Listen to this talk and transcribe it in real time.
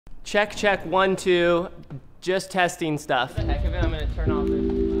Check, check, 1, 2. Just testing stuff. For the heck of it, I'm gonna turn off this.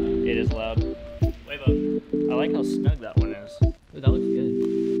 It is loud. Wavo. I like how snug that one is. Ooh, that looks good.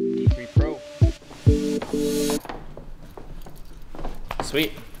 D3 Pro.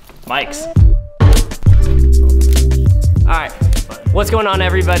 Sweet. Mics. All right. What's going on,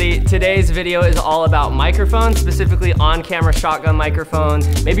 everybody? Today's video is all about microphones, specifically on-camera shotgun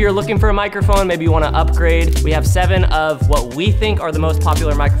microphones. Maybe you're looking for a microphone, maybe you want to upgrade. We have 7 of what we think are the most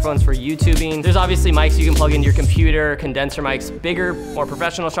popular microphones for YouTubing. There's obviously mics you can plug into your computer, condenser mics, bigger, more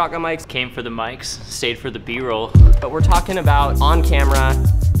professional shotgun mics. Came for the mics, stayed for the B-roll. But we're talking about on-camera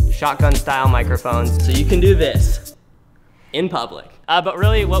shotgun style microphones, so you can do this in public. But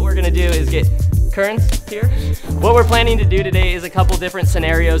really what we're gonna do is get Kearns here. What we're planning to do today is a couple different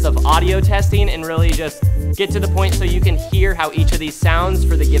scenarios of audio testing and really just get to the point so you can hear how each of these sounds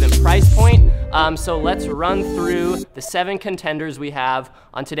for the given price point. So let's run through the 7 contenders we have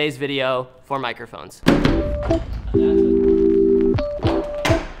on today's video for microphones.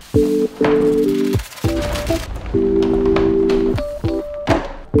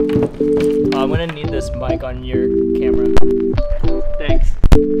 I'm gonna need this mic on your camera. Thanks.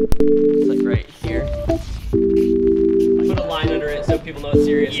 It's like right here. Put a line under it so people know it's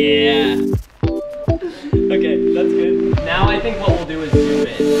serious. Yeah. Okay, that's good. Now I think what we'll do is zoom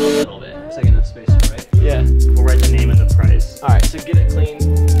in a little bit. Looks like enough space, right? Yeah. We'll write the name and the price. All right, so get it clean.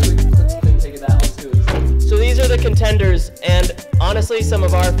 Take it out. Let's do it. So these are the contenders, and honestly, some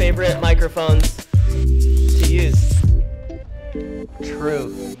of our favorite microphones to use.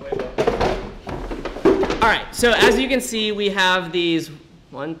 True. All right, so as you can see, we have these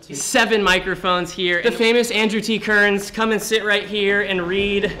 7 microphones here. The famous Andrew T. Kearns, come and sit right here and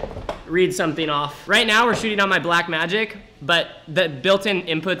read something off. Right now we're shooting on my Blackmagic, but the built-in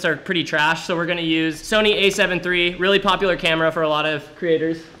inputs are pretty trash, so we're gonna use Sony a7 III, really popular camera for a lot of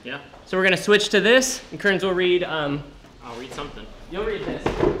creators. Yeah. So we're gonna switch to this, and Kearns will read, I'll read something. You'll read this.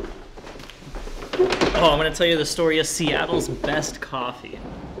 Oh, I'm gonna tell you the story of Seattle's best coffee.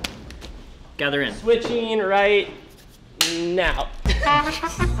 Gather in. Switching right now.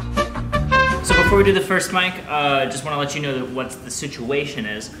 So before we do the first mic, just want to let you know that what the situation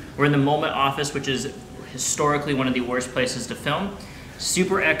is. We're in the Moment office, which is historically one of the worst places to film.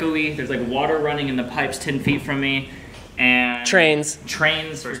 Super echoey. There's like water running in the pipes 10 feet from me. And Trains.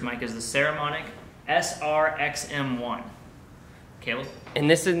 First mic is the Ceramonic SRXM1. Caleb? And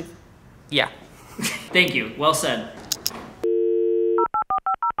this is, yeah. Thank you. Well said.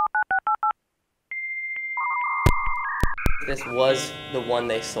 This was the one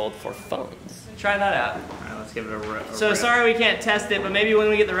they sold for phones. Try that out. All right, let's give it a rip. So sorry we can't test it, but maybe when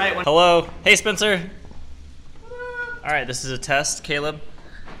we get the right one. Hello. Hey, Spencer. All right, this is a test. Caleb,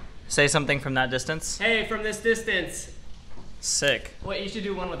 say something from that distance. Hey, from this distance. Sick. Wait, you should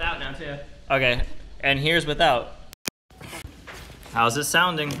do one without now too. Okay, and here's without. How's it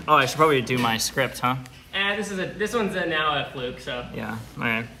sounding? Oh, I should probably do my script, huh? This one's now a fluke, so. Yeah, all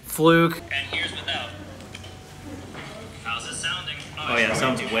right. Fluke. And here's without. How's it sounding? Oh yeah, it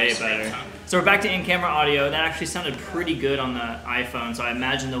sounds way better. So we're back to in-camera audio. That actually sounded pretty good on the iPhone, so I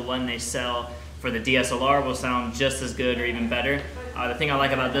imagine the one they sell for the DSLR will sound just as good or even better. The thing I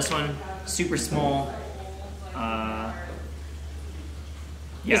like about this one, super small.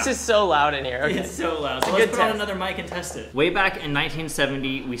 Yeah. This is so loud in here. Okay. It's so loud. So let's put on another mic and test it. Way back in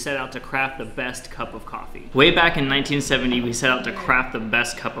 1970, we set out to craft the best cup of coffee. Way back in 1970, we set out to craft the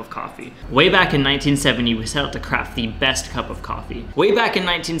best cup of coffee. Way back in 1970, we set out to craft the best cup of coffee. Way back in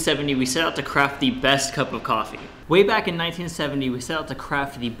 1970, we set out to craft the best cup of coffee. Way back in 1970, we set out to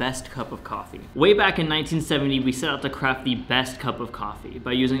craft the best cup of coffee. Way back in 1970, we set out to craft the best cup of coffee.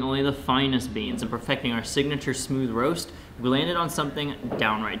 By using only the finest beans and perfecting our signature smooth roast, we landed on something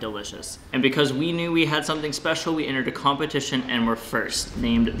downright delicious. And because we knew we had something special, we entered a competition and were first,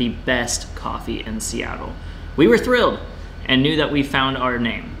 named the best coffee in Seattle. We were thrilled and knew that we found our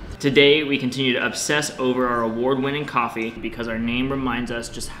name. Today, we continue to obsess over our award-winning coffee because our name reminds us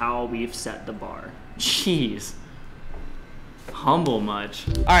just how we've set the bar. Jeez. Humble much.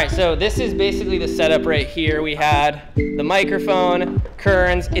 All right, so this is basically the setup right here. We had the microphone,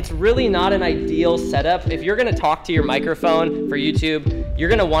 Kearns. It's really not an ideal setup. If you're gonna talk to your microphone for YouTube, you're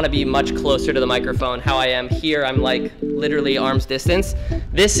gonna wanna be much closer to the microphone. How I am here, I'm like literally arm's distance.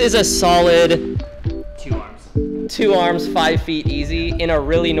 This is a solid 2 arms. 2 arms, 5 feet easy in a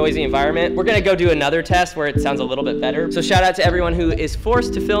really noisy environment. We're gonna go do another test where it sounds a little bit better. So shout out to everyone who is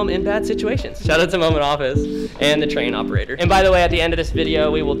forced to film in bad situations. Shout out to Moment Office and the train operator. And by the way, at the end of this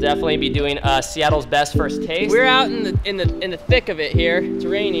video, we will definitely be doing Seattle's best first taste. We're out in the thick of it here. It's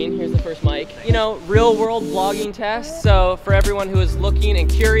raining. Here's the first mic. You know, real world vlogging test. So for everyone who is looking and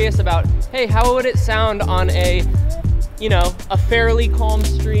curious about, hey, how would it sound on a, you know, a fairly calm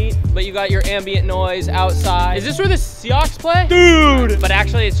street, but you got your ambient noise outside. Is this where the Seahawks play? Dude! But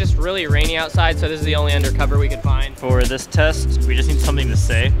actually it's just really rainy outside, so this is the only undercover we could find. For this test, we just need something to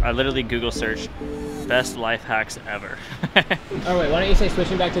say. I literally Google searched best life hacks ever. Oh wait, why don't you say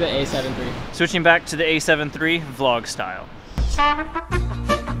switching back to the A7 III? Switching back to the A7 III, vlog style. I'm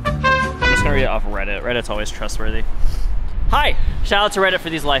just gonna read it off Reddit. Reddit's always trustworthy. Hi, shout out to Reddit for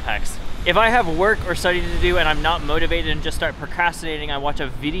these life hacks. If I have work or study to do and I'm not motivated and just start procrastinating, I watch a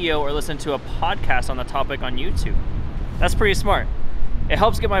video or listen to a podcast on the topic on YouTube. That's pretty smart. It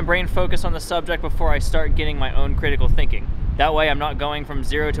helps get my brain focused on the subject before I start getting my own critical thinking. That way I'm not going from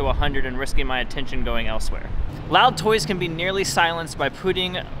 0 to 100 and risking my attention going elsewhere. Loud toys can be nearly silenced by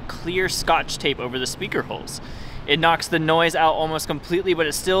putting clear Scotch tape over the speaker holes. It knocks the noise out almost completely, but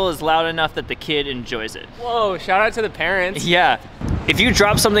it still is loud enough that the kid enjoys it. Whoa, shout out to the parents. Yeah. If you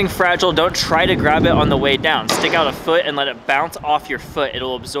drop something fragile, don't try to grab it on the way down. Stick out a foot and let it bounce off your foot.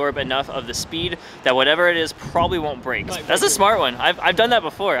 It'll absorb enough of the speed that whatever it is probably won't break. That's a smart one. I've done that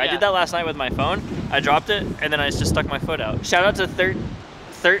before. Yeah. I did that last night with my phone. I dropped it and then I just stuck my foot out. Shout out to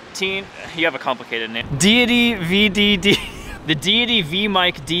 13, you have a complicated name. Deity VDD, the Deity V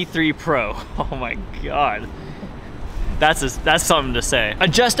Mic D3 Pro. Oh my God. That's something to say.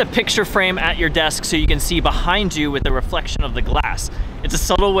 Adjust a picture frame at your desk so you can see behind you with the reflection of the glass. It's a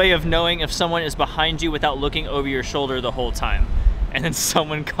subtle way of knowing if someone is behind you without looking over your shoulder the whole time. And then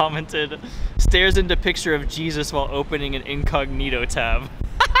someone commented, stares into picture of Jesus while opening an incognito tab.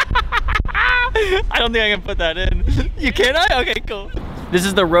 I don't think I can put that in. You can? Okay, cool. This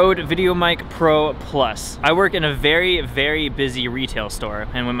is the Rode VideoMic Pro Plus. I work in a very, very busy retail store,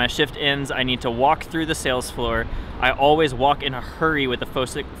 and when my shift ends, I need to walk through the sales floor. I always walk in a hurry with a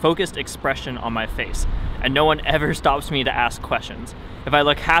focused expression on my face, and no one ever stops me to ask questions. If I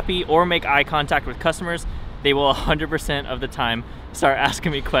look happy or make eye contact with customers, they will 100% of the time start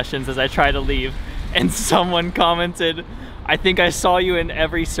asking me questions as I try to leave. And someone commented, I think I saw you in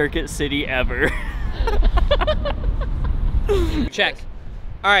every circuit city ever. Check.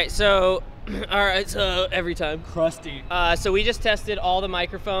 All right, so every time. Crusty. So we just tested all the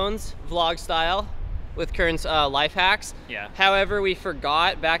microphones, vlog style, with Kern's life hacks. Yeah. However, we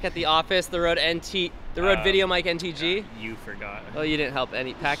forgot back at the office the Rode VideoMic NTG. Yeah, you forgot. Oh, you didn't help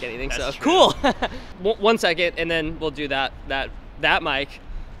pack anything, That's so true. cool. 1 second, and then we'll do that mic.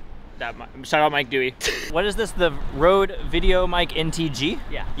 Shout out Mike Dewey. What is this? The Rode VideoMic NTG?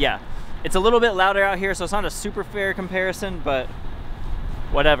 Yeah. Yeah. It's a little bit louder out here, so it's not a super fair comparison, but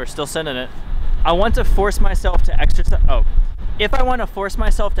whatever, still sending it. I want to force myself to exercise. Oh, if I want to force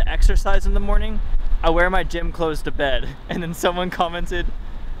myself to exercise in the morning, I wear my gym clothes to bed. And then someone commented,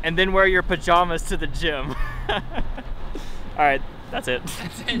 and then wear your pajamas to the gym. All right, that's it.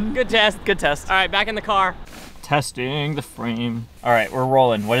 That's it. Good test. Good test. All right, back in the car. Testing the frame. All right, we're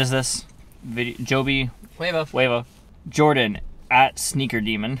rolling. What is this? Joby Wavo. Jordan at Sneaker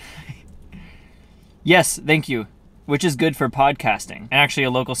Demon. Yes, thank you. Which is good for podcasting. And actually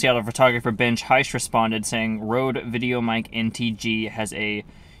a local Seattle photographer, Bench Heisch, responded saying Rode VideoMic NTG has a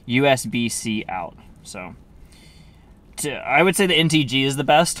USB-C out. So I would say the NTG is the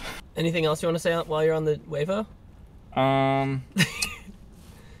best. Anything else you want to say while you're on the Wavo?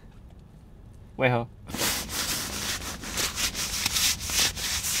 WAYO.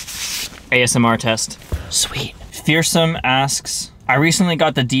 ASMR test. Sweet. Fearsome asks, I recently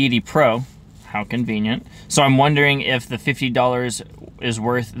got the Deity Pro. How convenient. So I'm wondering if the $50 is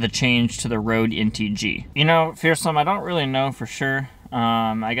worth the change to the Rode NTG. You know, Fearsome, I don't really know for sure.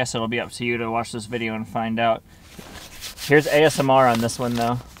 I guess it'll be up to you to watch this video and find out. Here's ASMR on this one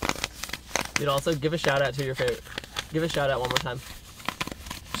though. Dude, also give a shout out to your favorite. Give a shout out one more time.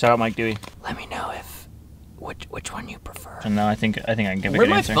 Shout out Mike Dewey. Let me know if which one you prefer. No, I think I can give a Where's good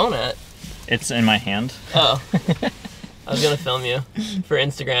my answer. phone at? It's in my hand. Oh. I was gonna film you for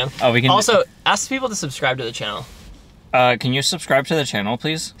Instagram. Oh, we can also ask people to subscribe to the channel. Can you subscribe to the channel,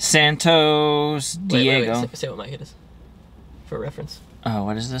 please? Santos Diego. Wait. Say what mic it is, for reference. Oh,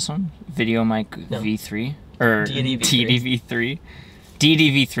 what is this one? VideoMic V3 or Deity V3. DDV3.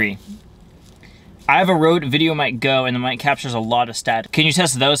 DDV3. I have a Rode VideoMic Go and the mic captures a lot of static. Can you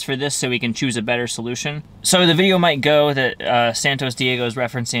test those for this so we can choose a better solution? So the VideoMic Go that Santos Diego is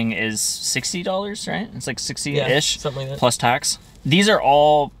referencing is $60, right? It's like 60-ish, yeah, something like that. Plus tax. These are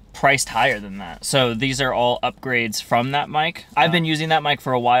all priced higher than that. So these are all upgrades from that mic. I've been using that mic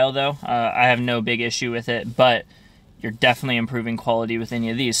for a while though. I have no big issue with it, but you're definitely improving quality with any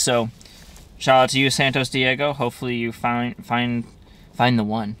of these. So shout out to you, Santos Diego. Hopefully you find the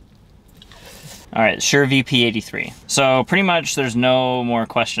one. All right, Shure VP83. So pretty much there's no more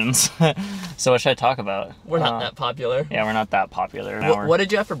questions. So what should I talk about? We're not that popular. Yeah, we're not that popular. What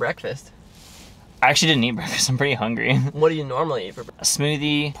did you have for breakfast? I actually didn't eat breakfast. I'm pretty hungry. What do you normally eat for breakfast? A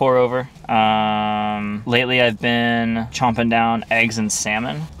smoothie, pour over. Lately I've been chomping down eggs and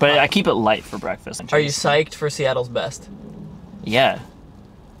salmon, but I keep it light for breakfast. Are you psyched for Seattle's best? Yeah,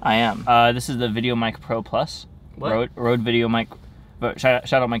 I am. This is the VideoMic Pro Plus. What? Rode VideoMic.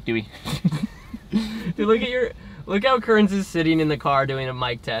 Shout out Mike Dewey. Dude, look how Kearns is sitting in the car doing a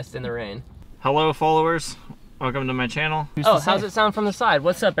mic test in the rain. Hello followers, welcome to my channel. How's it sound from the side?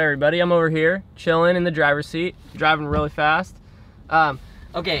 What's up everybody? I'm over here, chilling in the driver's seat, driving really fast.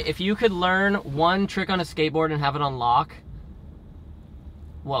 Okay, if you could learn one trick on a skateboard and have it on lock,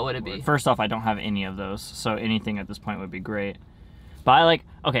 what would it be? First off, I don't have any of those, so anything at this point would be great. But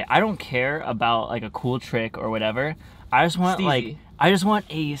I don't care about like a cool trick or whatever. I just want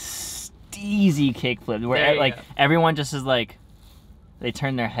a steezy kickflip where everyone just is like, they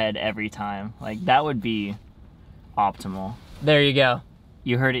turn their head every time. Like that would be optimal. There you go.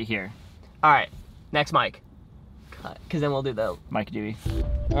 You heard it here. All right, next mic. Cut, cause then we'll do the Mike Dewey.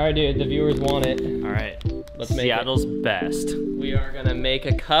 All right, dude, the viewers want it. All right, let's make Seattle's best. We are gonna make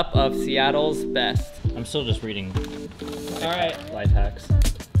a cup of Seattle's best. I'm still just reading. All right, life hacks.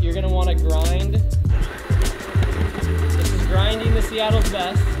 You're gonna want to grind. This is grinding the Seattle's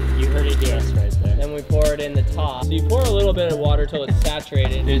best. You heard it here, right there. Then we pour it in the top. So you pour a little bit of water till it's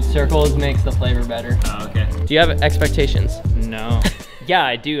saturated. Dude, circles makes the flavor better. Oh, okay. Do you have expectations? No. Yeah,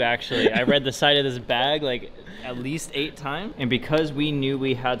 I do actually. I read the side of this bag like at least 8 times. And because we knew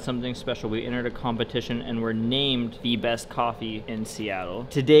we had something special, we entered a competition and were named the best coffee in Seattle.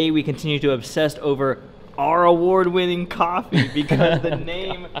 Today we continue to obsess over our award-winning coffee because the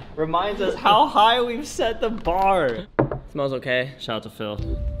name reminds us how high we've set the bar. Smells okay. Shout out to Phil.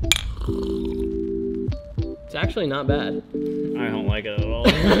 It's actually not bad. I don't like it at all.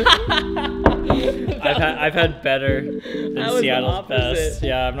 I've had better than Seattle's best.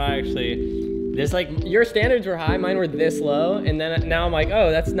 Yeah, I'm not actually. There's like your standards were high, mine were this low, and then now I'm like,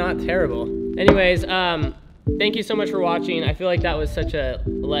 oh, that's not terrible. Anyways, thank you so much for watching. I feel like that was such a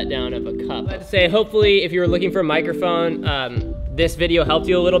letdown of a cup. I'd say hopefully if you were looking for a microphone, this video helped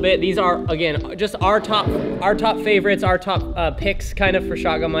you a little bit. These are, again, just our top favorites, our top picks kind of for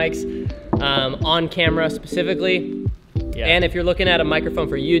shotgun mics, on camera specifically. Yeah. And if you're looking at a microphone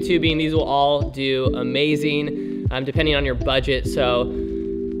for YouTubing, these will all do amazing, depending on your budget.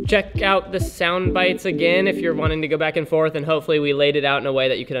 So check out the sound bites again if you're wanting to go back and forth, and hopefully we laid it out in a way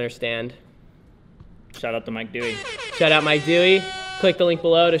that you can understand. Shout out to Mike Dewey. Shout out Mike Dewey. Click the link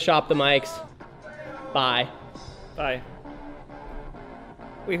below to shop the mics. Bye. Bye.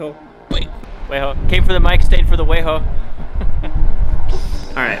 WAYO. WAYO. Came for the mic, stayed for the WAYO.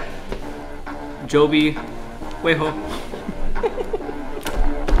 All right. Joby Wavo.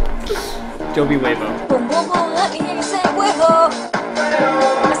 Joby Wavo. Boom boom boom, let me hear you say WAYO.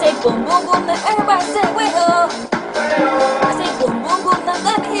 I say boom boom boom, then everybody say